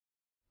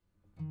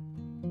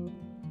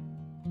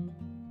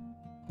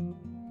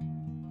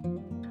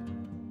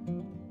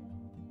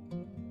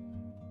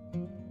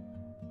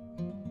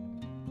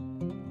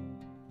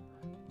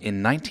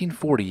In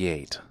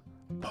 1948,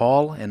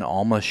 Paul and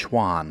Alma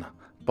SCHWAN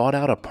bought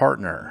out a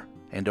partner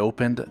and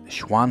opened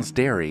SCHWAN's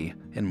Dairy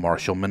in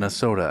Marshall,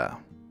 Minnesota.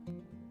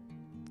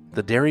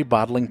 The dairy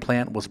bottling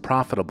plant was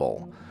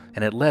profitable,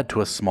 and it led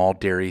to a small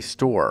dairy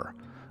store,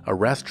 a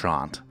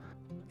restaurant,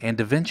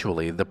 and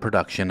eventually the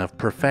production of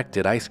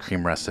perfected ice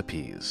cream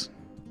recipes.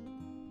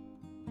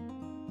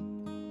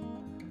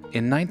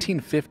 In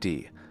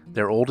 1950,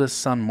 their oldest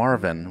son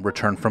Marvin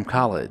returned from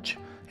college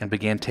and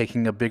began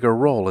taking a bigger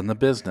role in the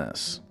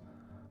business.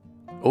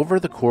 Over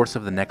the course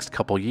of the next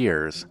couple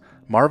years,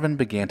 Marvin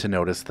began to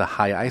notice the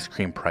high ice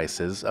cream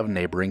prices of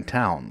neighboring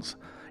towns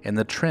and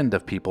the trend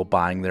of people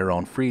buying their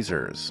own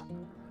freezers.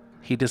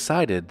 He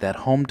decided that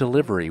home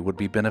delivery would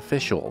be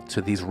beneficial to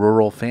these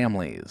rural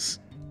families.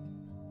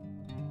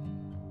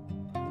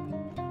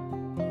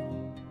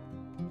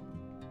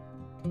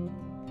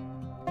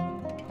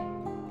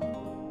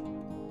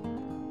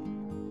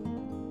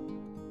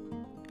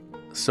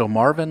 So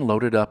Marvin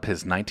loaded up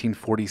his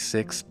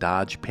 1946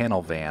 Dodge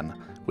panel van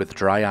with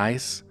dry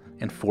ice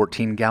and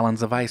 14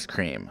 gallons of ice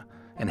cream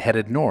and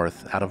headed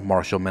north out of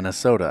Marshall,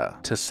 Minnesota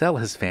to sell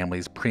his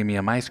family's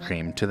premium ice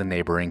cream to the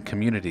neighboring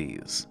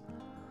communities.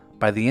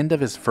 By the end of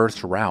his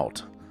first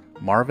route,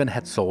 Marvin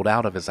had sold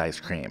out of his ice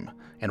cream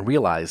and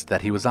realized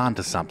that he was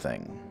onto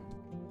something.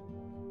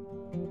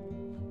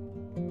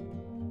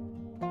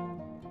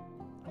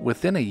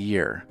 Within a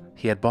year,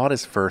 he had bought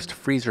his first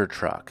freezer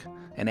truck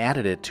and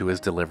added it to his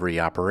delivery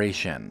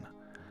operation.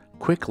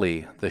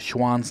 Quickly, the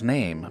SCHWAN's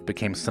name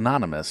became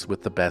synonymous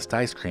with the best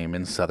ice cream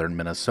in southern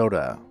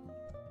Minnesota.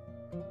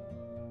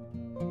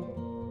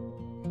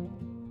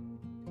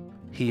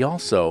 He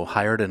also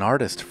hired an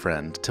artist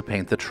friend to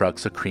paint the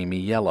trucks a creamy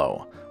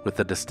yellow, with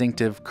a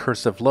distinctive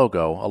cursive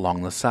logo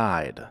along the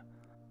side.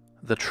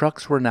 The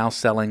trucks were now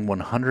selling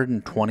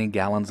 120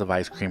 gallons of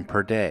ice cream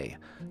per day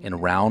in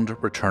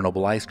round,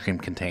 returnable ice cream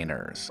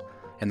containers,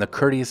 and the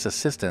courteous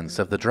assistance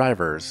of the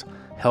drivers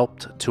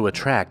helped to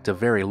attract a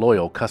very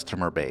loyal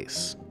customer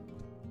base.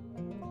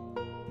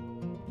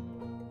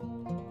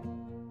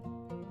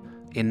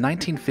 In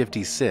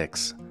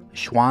 1956,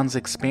 SCHWAN's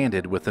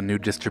expanded with a new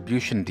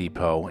distribution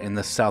depot in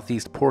the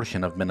southeast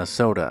portion of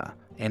Minnesota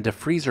and a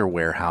freezer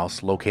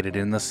warehouse located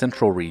in the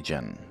central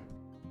region.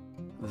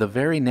 The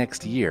very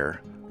next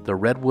year, the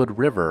Redwood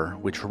River,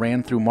 which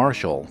ran through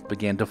Marshall,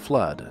 began to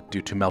flood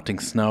due to melting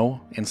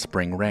snow and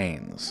spring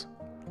rains.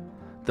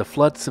 The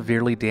flood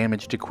severely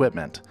damaged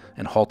equipment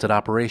and halted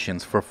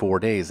operations for 4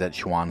 days at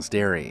SCHWAN's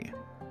Dairy.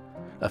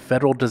 A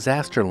federal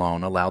disaster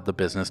loan allowed the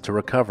business to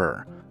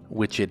recover,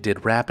 which it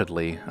did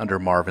rapidly under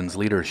Marvin's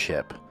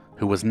leadership,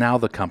 who was now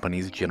the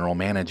company's general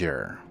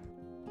manager.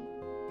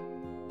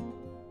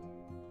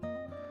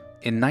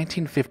 In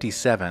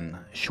 1957,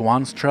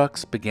 SCHWAN's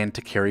trucks began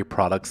to carry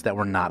products that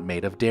were not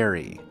made of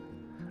dairy.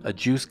 A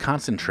juice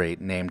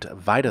concentrate named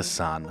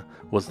Vitasun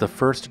was the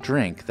first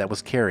drink that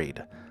was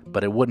carried,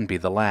 but it wouldn't be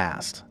the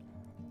last.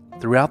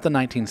 Throughout the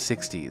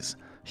 1960s,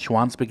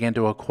 SCHWAN's began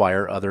to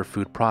acquire other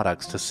food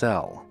products to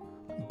sell.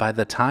 By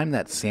the time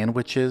that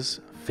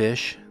sandwiches,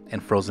 fish,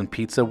 and frozen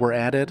pizza were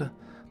added,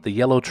 the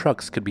yellow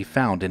trucks could be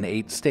found in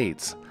 8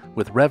 states,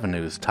 with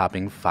revenues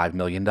topping $5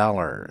 million.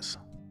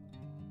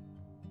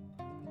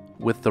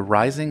 With the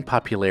rising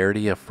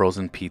popularity of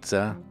frozen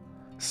pizza,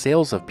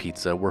 sales of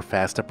pizza were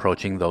fast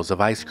approaching those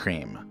of ice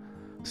cream,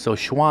 so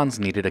SCHWAN's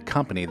needed a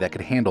company that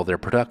could handle their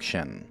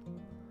production.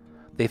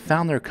 They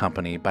found their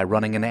company by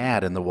running an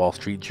ad in the Wall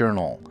Street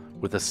Journal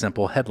with a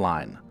simple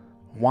headline,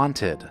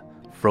 "Wanted,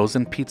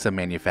 Frozen Pizza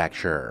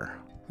Manufacturer."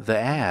 The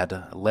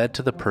ad led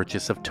to the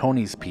purchase of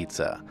Tony's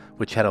Pizza,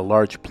 which had a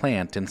large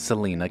plant in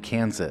Salina,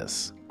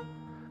 Kansas.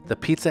 The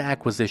pizza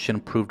acquisition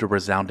proved a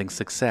resounding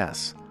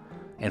success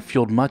and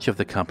fueled much of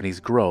the company's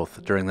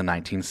growth during the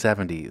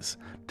 1970s,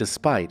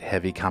 despite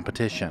heavy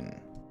competition.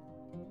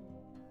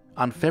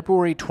 On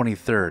February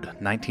 23,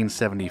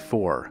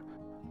 1974,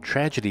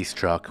 tragedy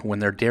struck when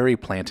their dairy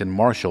plant in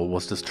Marshall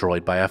was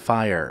destroyed by a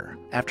fire.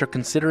 After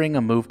considering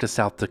a move to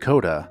South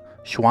Dakota,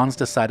 SCHWAN's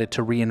decided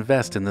to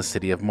reinvest in the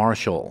city of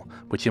Marshall,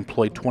 which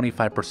employed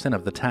 25%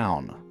 of the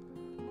town.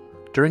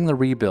 During the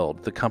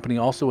rebuild, the company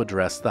also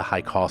addressed the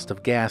high cost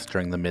of gas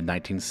during the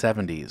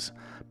mid-1970s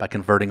by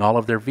converting all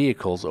of their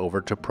vehicles over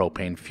to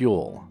propane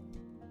fuel.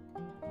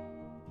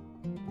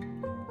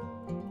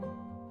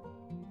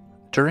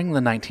 During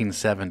the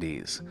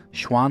 1970s,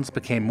 SCHWAN's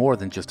became more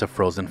than just a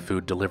frozen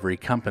food delivery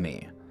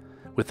company.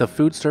 With a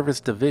food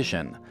service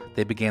division,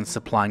 they began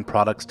supplying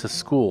products to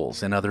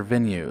schools and other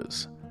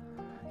venues.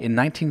 In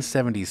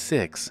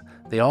 1976,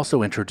 they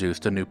also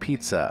introduced a new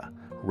pizza,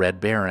 Red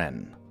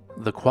Baron.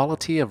 The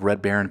quality of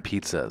Red Baron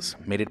pizzas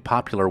made it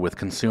popular with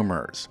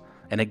consumers,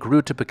 and it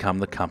grew to become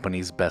the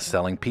company's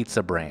best-selling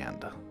pizza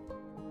brand.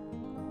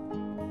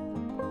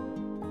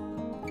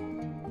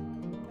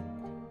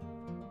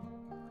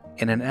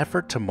 In an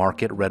effort to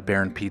market Red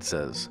Baron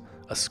pizzas,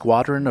 a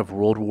squadron of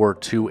World War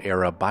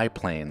II-era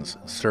biplanes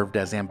served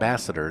as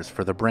ambassadors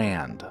for the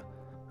brand.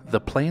 The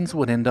planes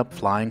would end up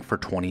flying for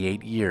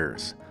 28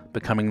 years,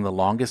 becoming the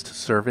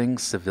longest-serving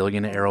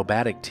civilian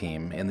aerobatic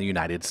team in the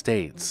United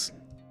States.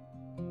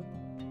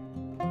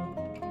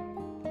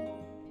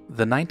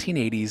 The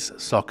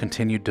 1980s saw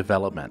continued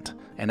development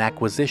and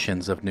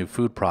acquisitions of new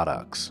food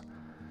products.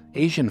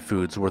 Asian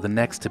foods were the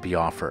next to be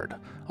offered,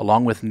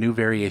 along with new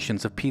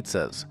variations of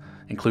pizzas,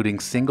 including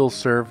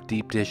single-serve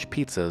deep dish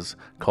pizzas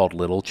called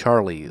Little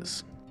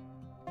Charlies.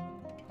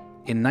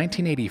 In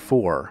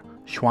 1984,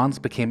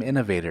 SCHWANs became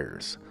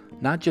innovators,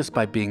 not just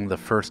by being the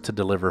first to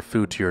deliver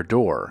food to your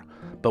door,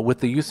 but with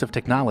the use of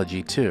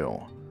technology too.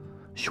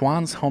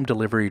 SCHWAN's home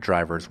delivery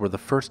drivers were the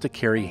first to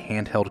carry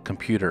handheld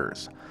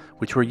computers,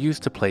 which were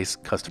used to place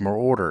customer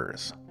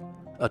orders.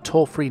 A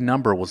toll-free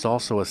number was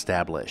also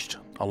established,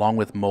 along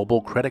with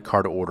mobile credit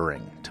card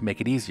ordering to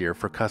make it easier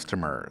for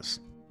customers.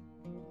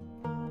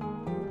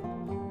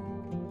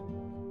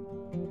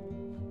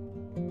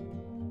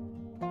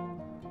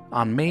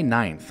 On May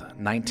 9,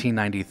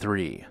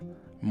 1993,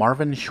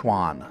 Marvin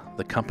SCHWAN,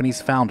 the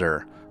company's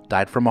founder,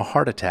 died from a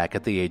heart attack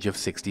at the age of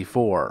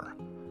 64.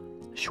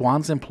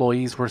 SCHWAN's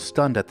employees were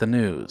stunned at the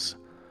news.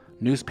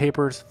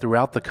 Newspapers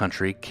throughout the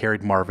country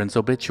carried Marvin's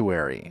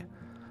obituary.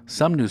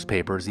 Some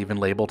newspapers even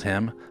labeled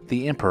him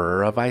the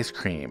Emperor of Ice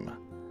Cream.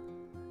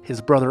 His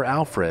brother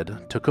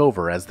Alfred took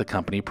over as the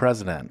company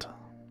president.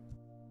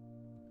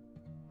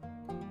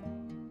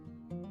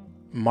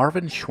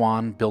 Marvin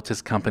SCHWAN built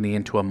his company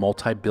into a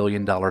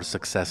multi-billion-dollar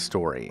success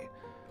story.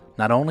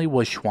 Not only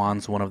was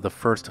SCHWAN's one of the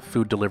first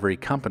food delivery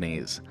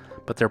companies,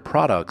 but their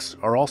products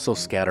are also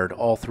scattered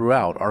all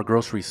throughout our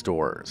grocery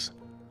stores.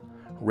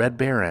 Red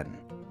Baron,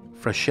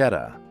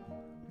 Freshetta,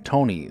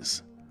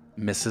 Tony's,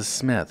 Mrs.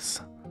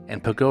 Smith's,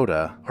 and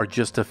Pagoda are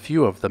just a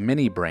few of the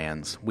many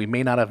brands we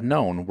may not have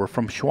known were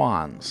from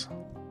SCHWAN's.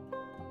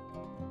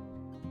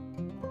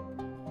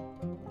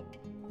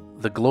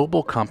 The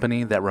global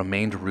company that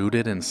remained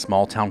rooted in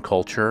small-town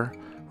culture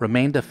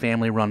remained a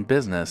family-run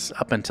business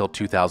up until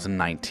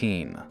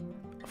 2019.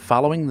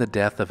 Following the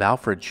death of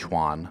Alfred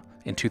SCHWAN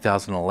in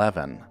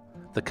 2011,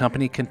 the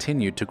company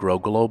continued to grow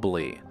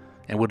globally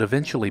and would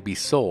eventually be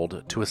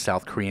sold to a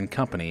South Korean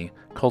company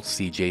called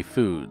CJ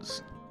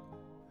Foods.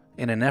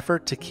 In an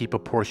effort to keep a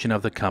portion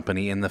of the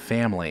company in the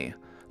family,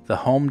 the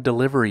home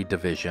delivery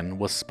division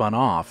was spun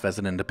off as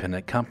an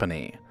independent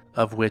company,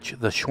 of which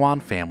the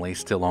SCHWAN family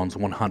still owns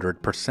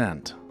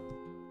 100%.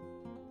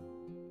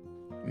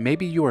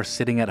 Maybe you are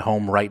sitting at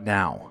home right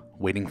now,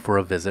 waiting for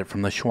a visit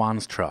from the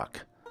SCHWAN's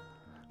truck.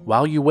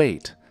 While you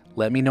wait,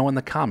 let me know in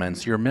the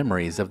comments your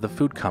memories of the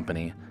food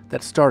company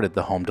that started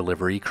the home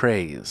delivery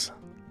craze.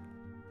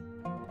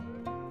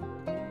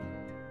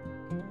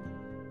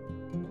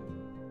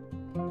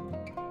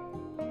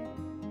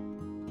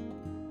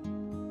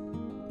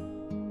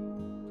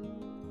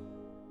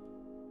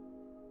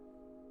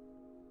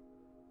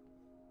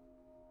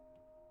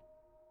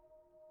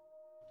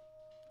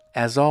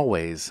 As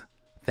always,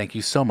 thank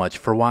you so much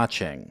for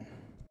watching.